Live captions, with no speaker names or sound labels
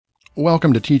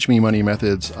Welcome to Teach Me Money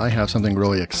Methods. I have something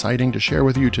really exciting to share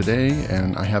with you today,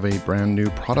 and I have a brand new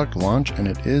product launch, and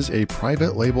it is a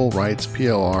private label rights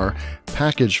PLR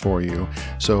package for you.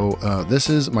 So this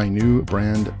is my new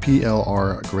brand, plrgrid.com.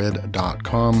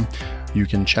 You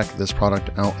can check this product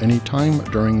out anytime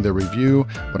during the review,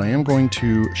 but I am going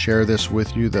to share this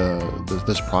with you,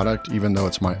 this product. Even though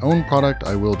it's my own product,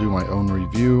 I will do my own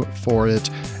review for it,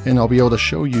 and I'll be able to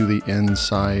show you the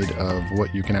inside of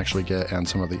what you can actually get and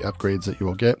some of the upgrades that you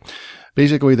will get.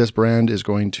 Basically, this brand is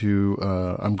going to,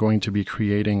 I'm going to be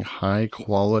creating high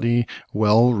quality,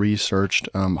 well-researched,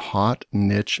 hot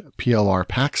niche PLR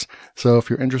packs. So if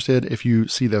you're interested, if you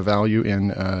see the value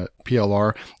in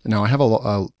PLR, now I have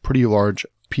a pretty large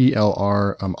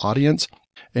PLR audience.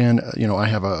 And, I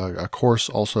have a course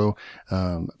also,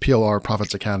 PLR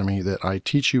Profits Academy, that I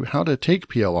teach you how to take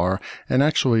PLR and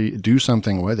actually do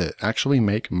something with it, actually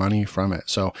make money from it.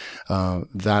 So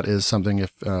that is something,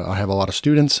 if I have a lot of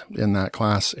students in that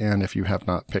class, and if you have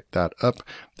not picked that up,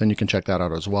 then you can check that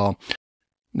out as well.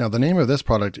 Now, the name of this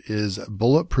product is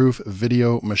Bulletproof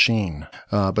Video Machine.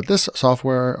 But this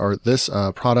software, or this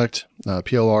product,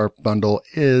 PLR bundle,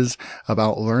 is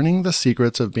about learning the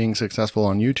secrets of being successful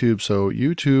on YouTube. So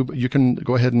YouTube, you can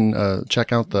go ahead and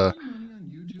check out the,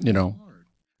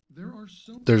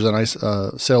 there's a nice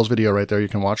sales video right there. You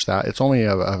can watch that. It's only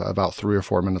about 3 or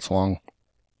 4 minutes long.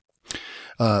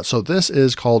 So this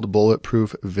is called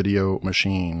Bulletproof Video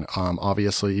Machine.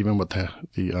 Obviously, even with the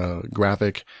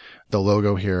graphic, the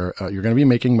logo here, you're going to be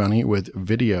making money with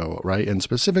video, right? And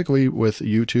specifically with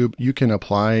YouTube, you can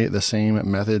apply the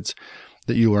same methods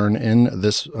that you learn in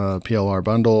this PLR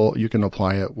bundle. You can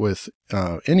apply it with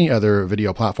any other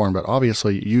video platform, but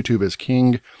obviously YouTube is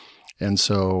king. And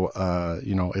so,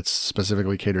 it's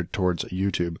specifically catered towards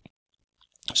YouTube.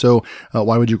 So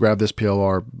why would you grab this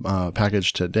PLR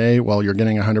package today? Well, you're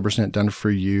getting 100% done for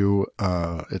you.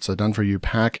 It's a done for you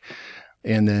pack.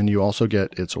 And then you also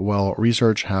get, it's well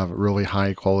researched, have really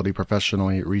high quality,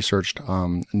 professionally researched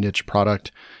niche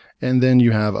product. And then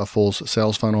you have a full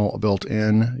sales funnel built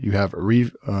in. You have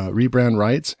rebrand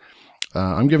rights.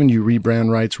 I'm giving you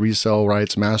rebrand rights, resell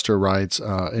rights, master rights,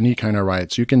 any kind of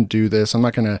rights. You can do this. I'm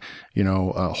not going to,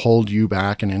 hold you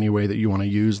back in any way that you want to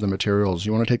use the materials.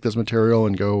 You want to take this material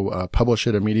and go publish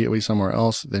it immediately somewhere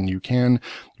else, then you can.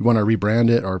 You want to rebrand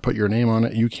it or put your name on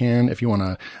it, you can. If you want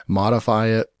to modify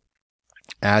it,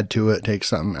 add to it, take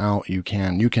something out, you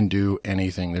can. You can do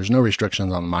anything. There's no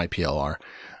restrictions on my PLR.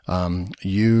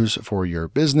 Use for your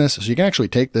business. So you can actually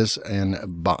take this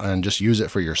and just use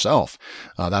it for yourself.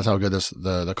 That's how good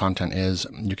the content is.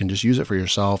 You can just use it for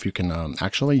yourself. You can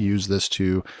actually use this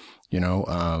to,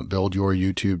 build your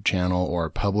YouTube channel or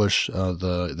publish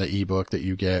the ebook that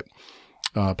you get.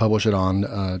 Publish it on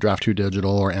Draft2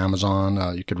 Digital or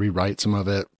Amazon. You could rewrite some of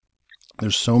it.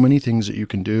 There's so many things that you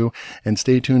can do, and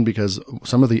stay tuned because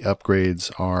some of the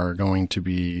upgrades are going to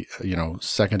be,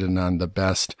 second to none, the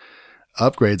best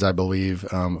upgrades, I believe,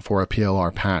 for a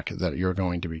PLR pack that you're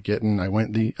going to be getting. I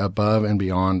went the above and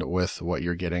beyond with what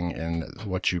you're getting and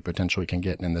what you potentially can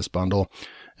get in this bundle.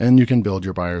 And you can build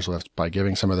your buyer's list by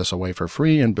giving some of this away for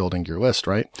free and building your list,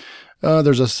 right?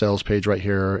 There's a sales page right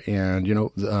here. And,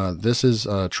 this is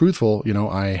truthful.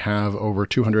 I have over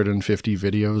 250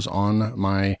 videos on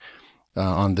my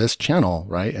on this channel,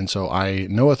 right? And so I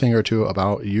know a thing or two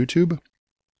about YouTube.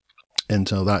 And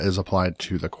so that is applied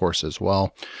to the course as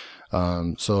well.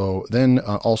 So then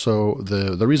also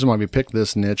the reason why we picked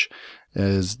this niche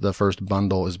is the first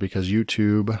bundle is because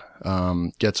YouTube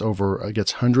gets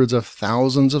hundreds of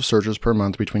thousands of searches per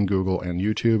month between Google and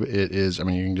YouTube. It is, you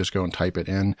can just go and type it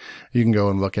in. You can go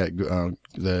and look at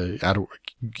the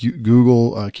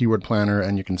Google keyword planner,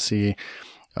 and you can see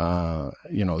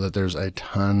that there's a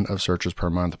ton of searches per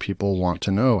month. People want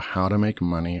to know how to make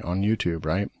money on YouTube,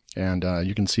 right? And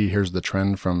you can see here's the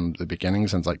trend from the beginning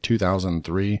since like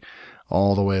 2003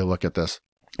 all the way. Look at this.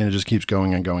 And it just keeps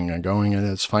going and going and going. And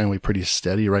it's finally pretty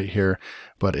steady right here,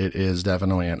 but it is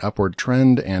definitely an upward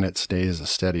trend and it stays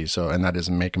steady. So, and that is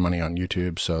make money on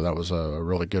YouTube. So that was a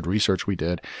really good research we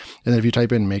did. And if you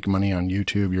type in make money on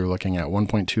YouTube, you're looking at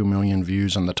 1.2 million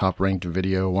views on the top ranked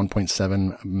video,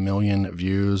 1.7 million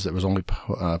views that was only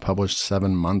published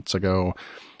 7 months ago,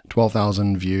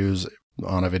 12,000 views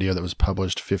on a video that was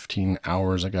published 15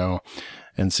 hours ago,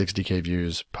 and 60K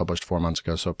views published 4 months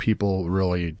ago. So people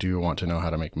really do want to know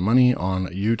how to make money on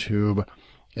YouTube.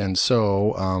 And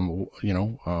so,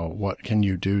 what can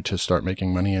you do to start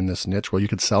making money in this niche? Well, you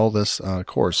could sell this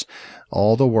course.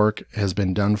 All the work has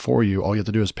been done for you. All you have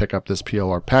to do is pick up this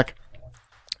PLR pack.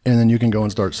 And then you can go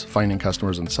and start finding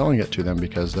customers and selling it to them,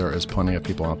 because there is plenty of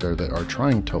people out there that are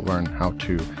trying to learn how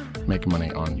to make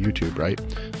money on YouTube, right?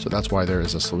 So that's why there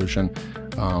is a solution,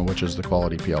 which is the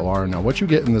quality PLR. Now, what you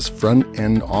get in this front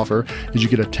end offer is you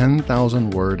get a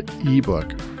 10,000 word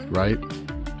ebook, right?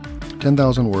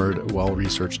 10,000 word,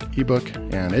 well-researched ebook.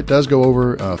 And it does go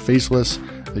over faceless,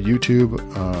 the YouTube,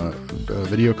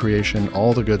 video creation,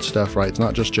 all the good stuff, right? It's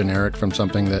not just generic from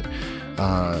something that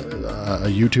a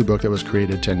YouTube book that was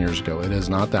created 10 years ago. It is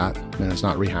not that, and it's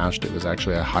not rehashed. It was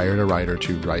actually, I hired a writer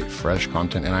to write fresh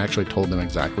content, and I actually told them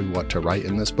exactly what to write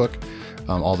in this book,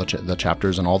 all the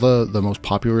chapters and all the most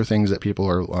popular things that people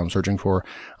are searching for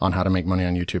on how to make money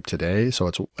on YouTube today.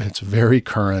 So it's very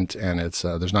current, and it's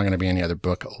there's not going to be any other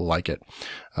book like it.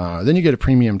 Then you get a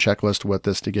premium checklist with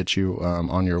this to get you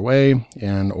on your way,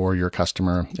 and or your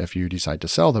customer if you decide to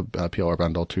sell the PLR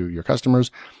bundle to your customers.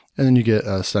 And then you get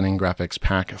a stunning graphics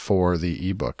pack for the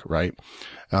ebook, right?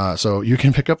 So you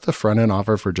can pick up the front end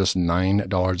offer for just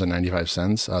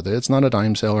 $9.95. It's not a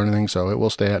dime sale or anything, so it will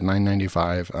stay at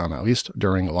 $9.95 at least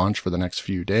during launch for the next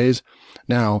few days.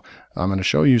 Now, I'm going to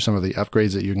show you some of the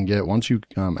upgrades that you can get once you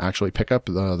actually pick up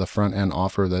the front end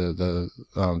offer, the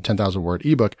 10,000 word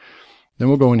ebook. Then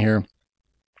we'll go in here,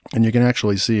 and you can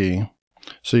actually see.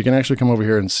 So you can actually come over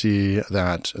here and see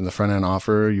that in the front end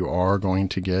offer, you are going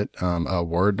to get a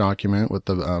Word document with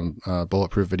the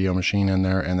Bulletproof video machine in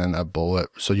there, and then a bullet,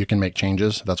 so you can make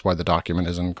changes. That's why the document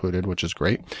is included, which is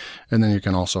great. And then you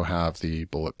can also have the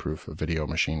Bulletproof video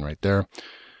machine right there.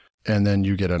 And then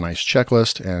you get a nice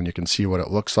checklist, and you can see what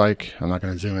it looks like. I'm not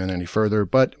going to zoom in any further,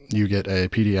 but you get a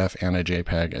PDF and a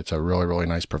JPEG. It's a really, really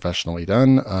nice, professionally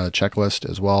done checklist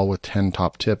as well, with 10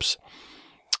 top tips.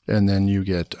 And then you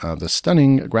get the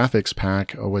stunning graphics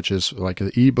pack, which is like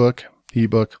the ebook,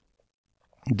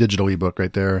 digital ebook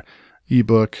right there,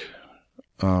 ebook,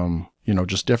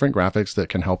 just different graphics that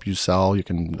can help you sell. You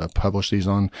can publish these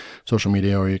on social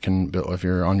media, or you can build, if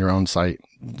you're on your own site.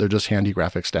 They're just handy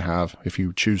graphics to have if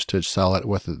you choose to sell it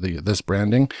with this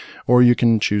branding, or you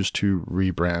can choose to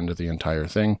rebrand the entire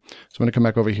thing. So I'm going to come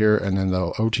back over here, and then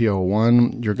the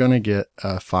OTO1, you're going to get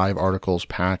a 5 articles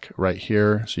pack right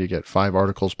here. So you get 5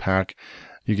 articles pack.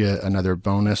 You get another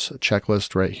bonus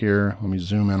checklist right here. Let me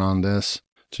zoom in on this.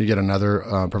 So you get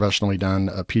another professionally done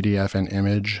PDF and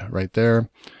image right there.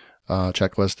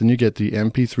 Checklist. Then you get the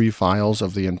MP3 files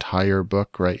of the entire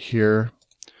book right here.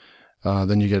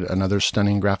 Then you get another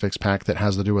stunning graphics pack that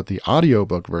has to do with the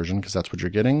audiobook version, because that's what you're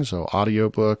getting. So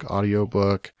audiobook,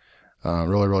 really,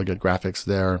 really good graphics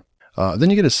there. Then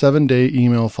you get a 7-day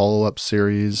email follow-up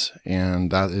series, and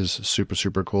that is super,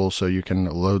 super cool. So you can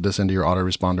load this into your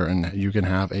autoresponder, and you can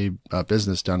have a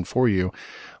business done for you.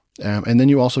 And then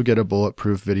you also get a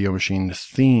Bulletproof video machine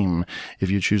theme.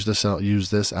 If you choose to use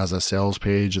this as a sales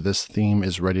page, this theme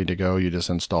is ready to go. You just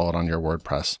install it on your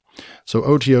WordPress. So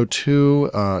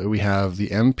OTO2, we have the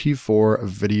MP4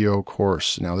 video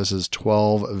course. Now this is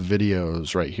 12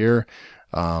 videos right here,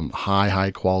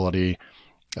 high quality.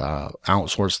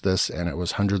 Outsourced this, and it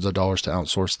was hundreds of dollars to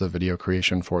outsource the video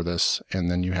creation for this.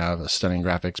 And then you have a stunning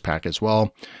graphics pack as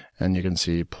well, and you can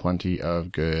see plenty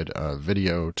of good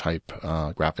video type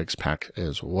graphics pack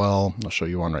as well. I'll show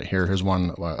you one right here. Here's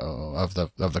one of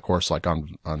the course, like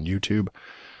on YouTube.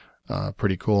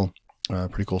 Pretty cool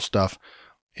stuff.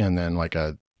 And then like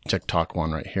a TikTok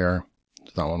one right here.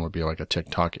 That one would be like a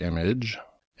TikTok image,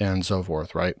 and so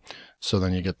forth, right? So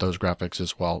then you get those graphics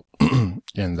as well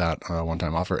in that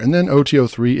one-time offer. And then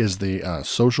OTO3 is the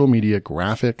social media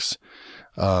graphics,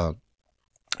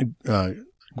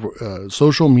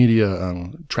 social media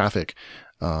traffic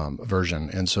version.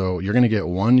 And so you're going to get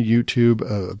one YouTube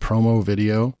promo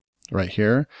video right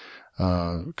here,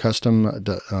 custom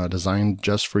designed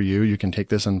just for you. You can take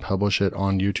this and publish it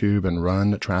on YouTube and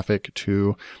run traffic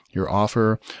to your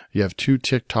offer. You have 2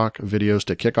 TikTok videos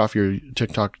to kick off your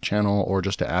TikTok channel, or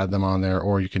just to add them on there,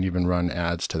 or you can even run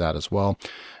ads to that as well.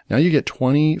 Now you get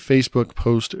 20 Facebook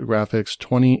post graphics,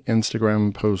 20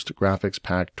 Instagram post graphics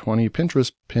pack, 20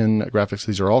 Pinterest pin graphics.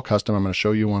 These are all custom. I'm going to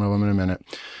show you one of them in a minute.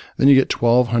 Then you get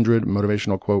 1,200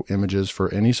 motivational quote images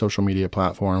for any social media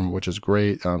platform, which is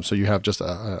great. So you have just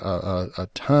a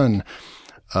ton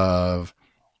of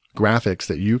graphics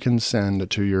that you can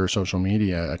send to your social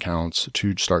media accounts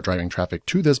to start driving traffic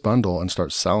to this bundle and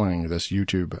start selling this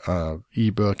YouTube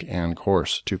ebook and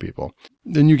course to people.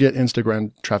 Then you get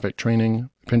Instagram traffic training,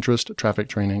 Pinterest traffic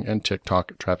training, and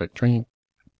TikTok traffic training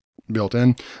built in.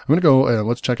 I'm going to go,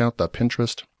 let's check out the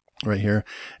Pinterest right here.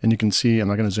 And you can see, I'm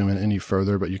not going to zoom in any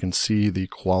further, but you can see the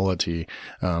quality.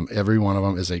 Every one of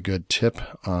them is a good tip,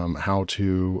 how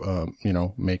to,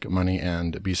 make money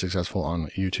and be successful on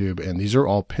YouTube. And these are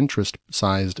all Pinterest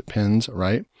sized pins,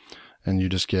 right? and you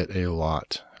just get a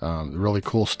lot. Really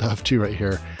cool stuff too right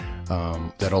here.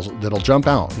 That'll jump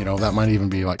out. You know, that might even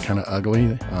be like kind of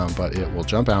ugly, but it will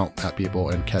jump out at people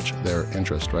and catch their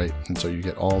interest, right? And so you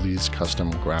get all these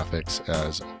custom graphics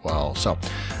as well. So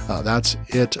that's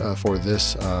it for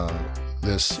this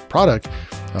this product.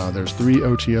 There's 3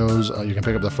 OTOs. You can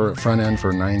pick up the front end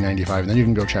for $9.95, and then you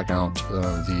can go check out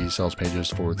the sales pages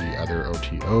for the other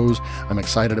OTOs. I'm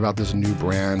excited about this new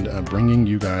brand,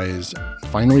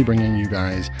 finally bringing you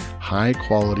guys high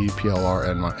quality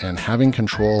PLR and having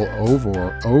control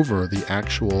over the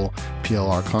actual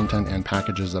PLR content and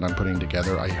packages that I'm putting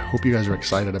together. I hope you guys are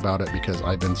excited about it, because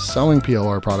I've been selling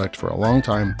PLR product for a long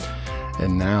time,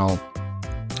 and now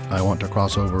I want to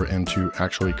cross over into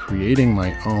actually creating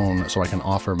my own so I can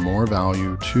offer more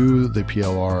value to the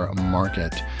PLR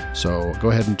market. So go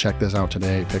ahead and check this out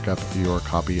today. Pick up your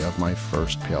copy of my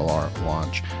first PLR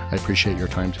launch. I appreciate your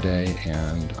time today,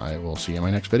 and I will see you in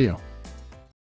my next video.